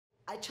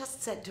I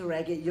just said to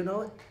Regé,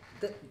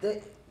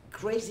 the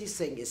crazy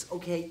thing is,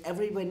 okay,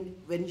 everyone,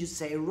 when you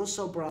say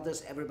Russo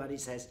Brothers, everybody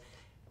says,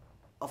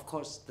 of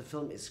course, the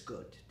film is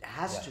good. It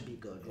has to be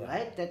good,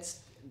 right?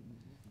 That's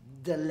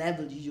the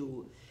level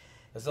you.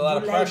 There's a lot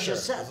of pressure.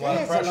 There's a lot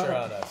of pressure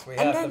on us. We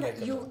have to make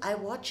it. I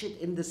watch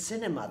it in the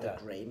cinema, The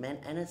Gray Man,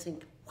 and I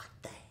think, what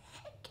the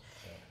heck?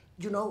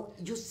 Yeah.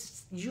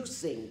 You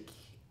think,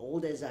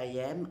 old as I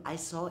am, I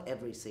saw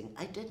everything.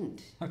 I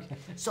didn't. Okay.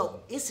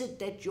 So is it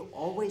that you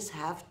always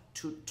have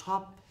to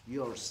top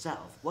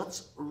yourself?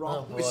 What's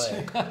wrong with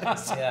you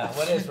guys? Yeah,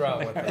 what is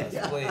wrong with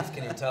us? Please,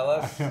 can you tell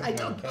us? I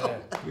don't know.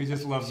 We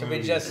just love Should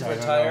movies. we just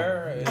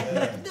retire?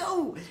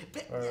 No,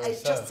 but I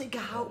just think,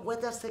 where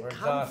does it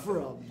come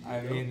from?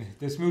 I mean,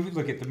 this movie.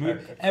 Look at the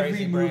movie.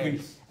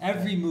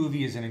 Every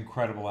movie is an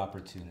incredible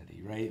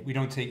opportunity, right? We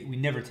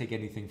never take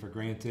anything for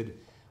granted.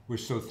 We're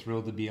so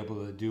thrilled to be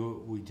able to do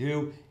what we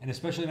do, and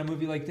especially in a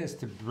movie like this,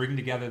 to bring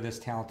together this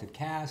talented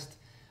cast,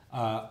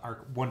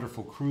 our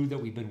wonderful crew that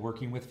we've been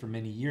working with for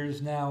many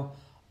years now,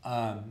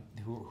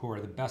 who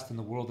are the best in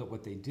the world at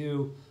what they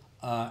do,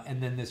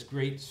 and then this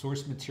great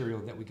source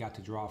material that we got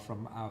to draw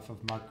from off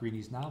of Mark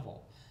Greeny's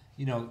novel.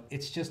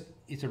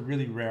 It's a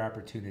really rare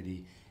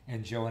opportunity,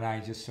 and Joe and I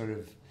just sort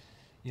of,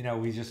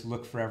 we just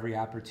look for every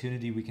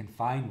opportunity we can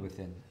find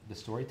within the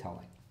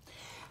storytelling.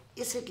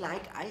 Is it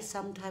like I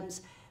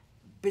sometimes,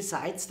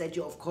 besides that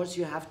of course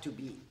you have to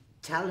be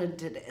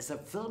talented as a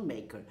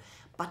filmmaker,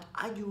 but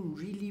are you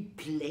really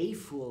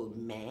playful,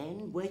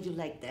 man? Were you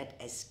like that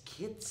as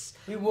kids?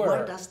 We were.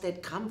 Where does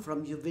that come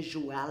from, your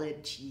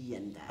visuality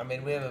and that? I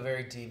mean, we have a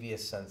very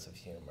devious sense of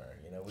humor.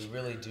 We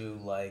really do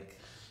like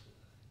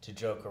to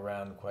joke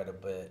around quite a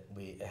bit.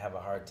 We have a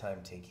hard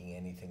time taking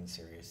anything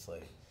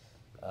seriously.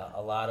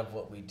 A lot of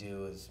what we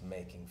do is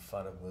making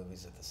fun of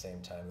movies at the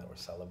same time that we're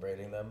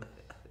celebrating them.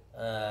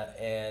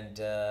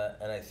 And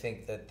I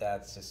think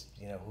that's just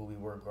who we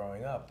were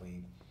growing up.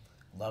 We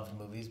loved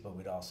movies, but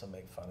we'd also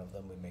make fun of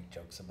them. We'd make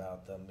jokes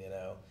about them,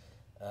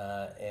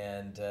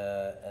 and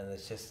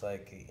it's just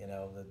like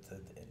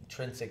the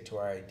intrinsic to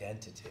our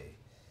identity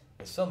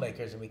as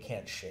filmmakers, and we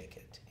can't shake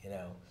it.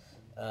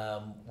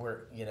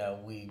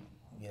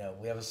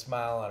 We have a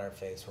smile on our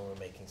face when we're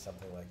making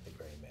something like The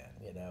Gray Man.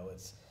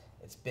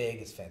 It's big,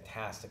 it's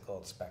fantastical,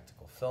 it's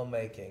spectacle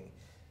filmmaking.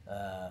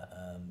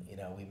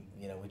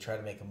 We try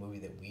to make a movie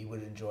that we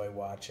would enjoy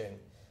watching,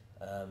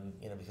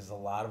 because a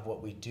lot of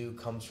what we do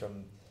comes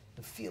from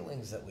the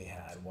feelings that we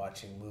had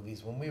watching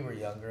movies when we were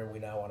younger, and we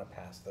now want to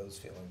pass those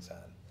feelings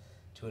on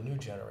to a new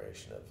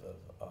generation of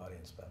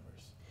audience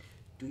members.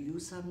 Do you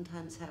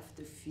sometimes have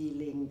the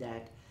feeling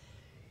that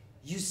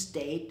you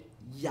stayed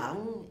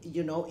young,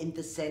 in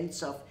the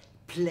sense of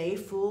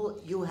playful,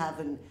 you have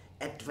an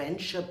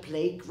adventure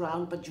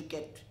playground, but you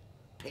get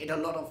paid a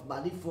lot of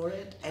money for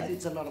it, and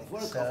it's a lot of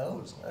work, of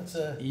course. That's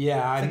a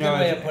good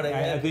way of putting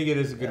it. I think it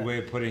is a good way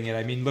of putting it.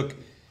 I mean, look,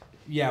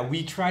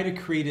 we try to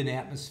create an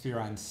atmosphere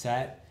on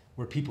set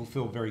where people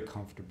feel very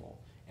comfortable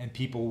and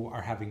people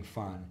are having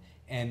fun,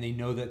 and they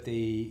know that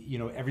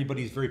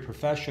everybody's very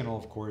professional,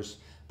 of course,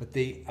 but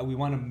we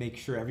want to make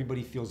sure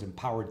everybody feels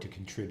empowered to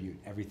contribute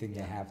everything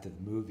they have to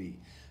the movie.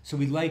 So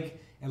we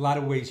like, in a lot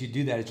of ways you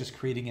do that, is just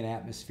creating an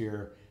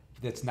atmosphere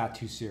that's not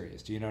too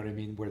serious. Do you know what I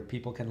mean? Where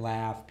people can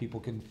laugh,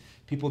 people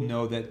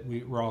know that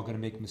we're all going to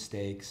make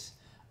mistakes,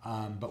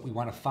 but we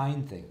want to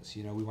find things.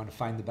 We want to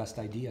find the best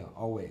idea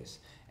always.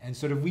 And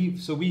sort of we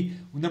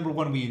number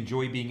one, we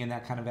enjoy being in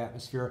that kind of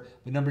atmosphere.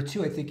 But number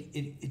two, I think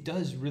it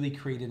does really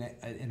create an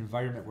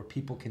environment where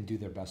people can do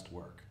their best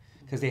work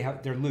because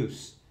they're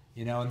loose,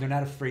 and they're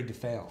not afraid to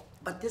fail.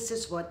 But this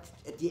is what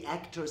the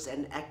actors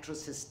and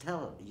actresses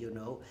tell,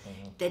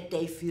 that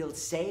they feel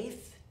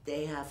safe.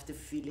 They have the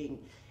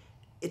feeling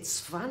it's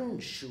fun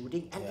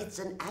shooting, and it's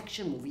an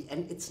action movie,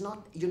 and it's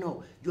not,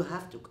 you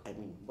have to, I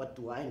mean, what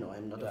do I know?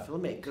 I'm not a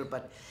filmmaker,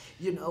 but,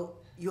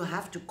 you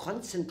have to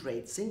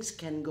concentrate. Things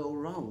can go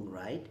wrong,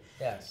 right?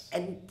 Yes.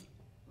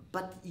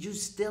 But you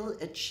still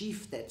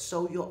achieve that,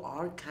 so you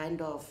are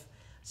kind of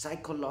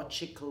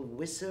psychological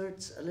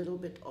wizards a little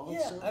bit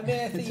also? Yeah, I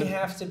mean, I think you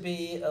have to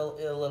be a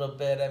little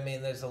bit. I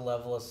mean, there's a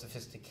level of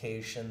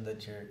sophistication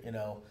that you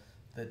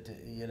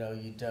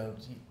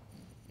don't...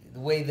 The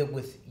way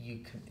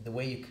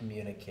you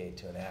communicate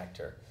to an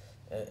actor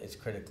is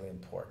critically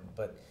important.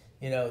 But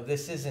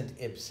this isn't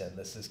Ibsen.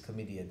 This is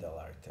commedia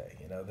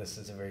dell'arte. This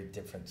is a very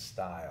different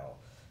style,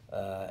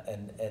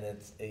 and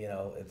it's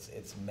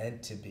it's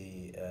meant to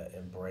be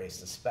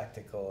embraced. The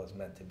spectacle is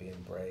meant to be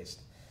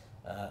embraced,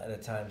 and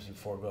at times you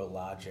forego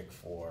logic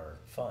for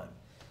fun,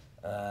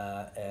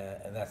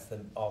 and that's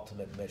the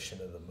ultimate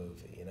mission of the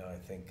movie. I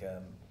think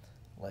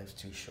life's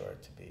too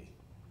short to be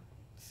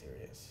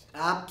serious.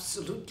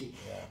 Absolutely.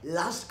 Yeah.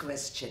 Last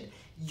question.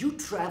 You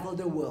travel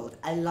the world.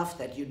 I love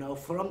that,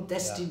 from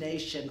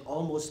destination,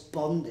 almost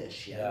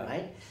Bondish,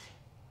 right?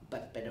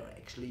 But better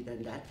actually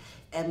than that.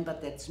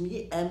 But that's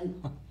me.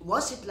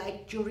 Was it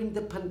like during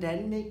the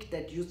pandemic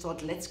that you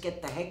thought, let's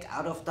get the heck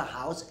out of the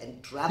house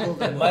and travel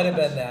the world? It might have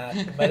been that.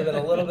 It might have been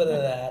a little bit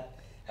of that.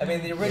 I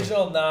mean, the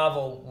original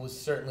novel was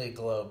certainly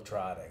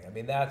globe-trotting. I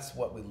mean, that's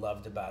what we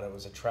loved about it. It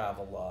was a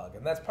travel log.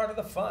 And that's part of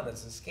the fun.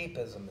 It's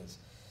escapism. Is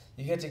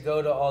you get to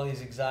go to all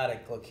these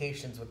exotic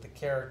locations with the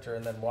character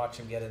and then watch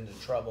him get into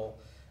trouble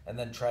and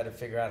then try to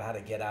figure out how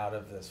to get out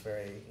of this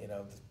very,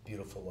 this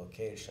beautiful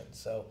location.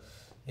 So,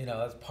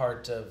 that's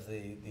part of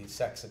the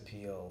sex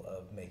appeal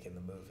of making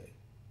the movie.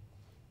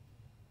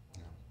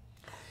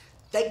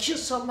 Thank you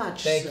so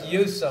much. Thank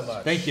you so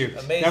much. Thank you.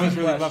 Amazing That was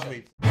really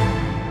question. lovely.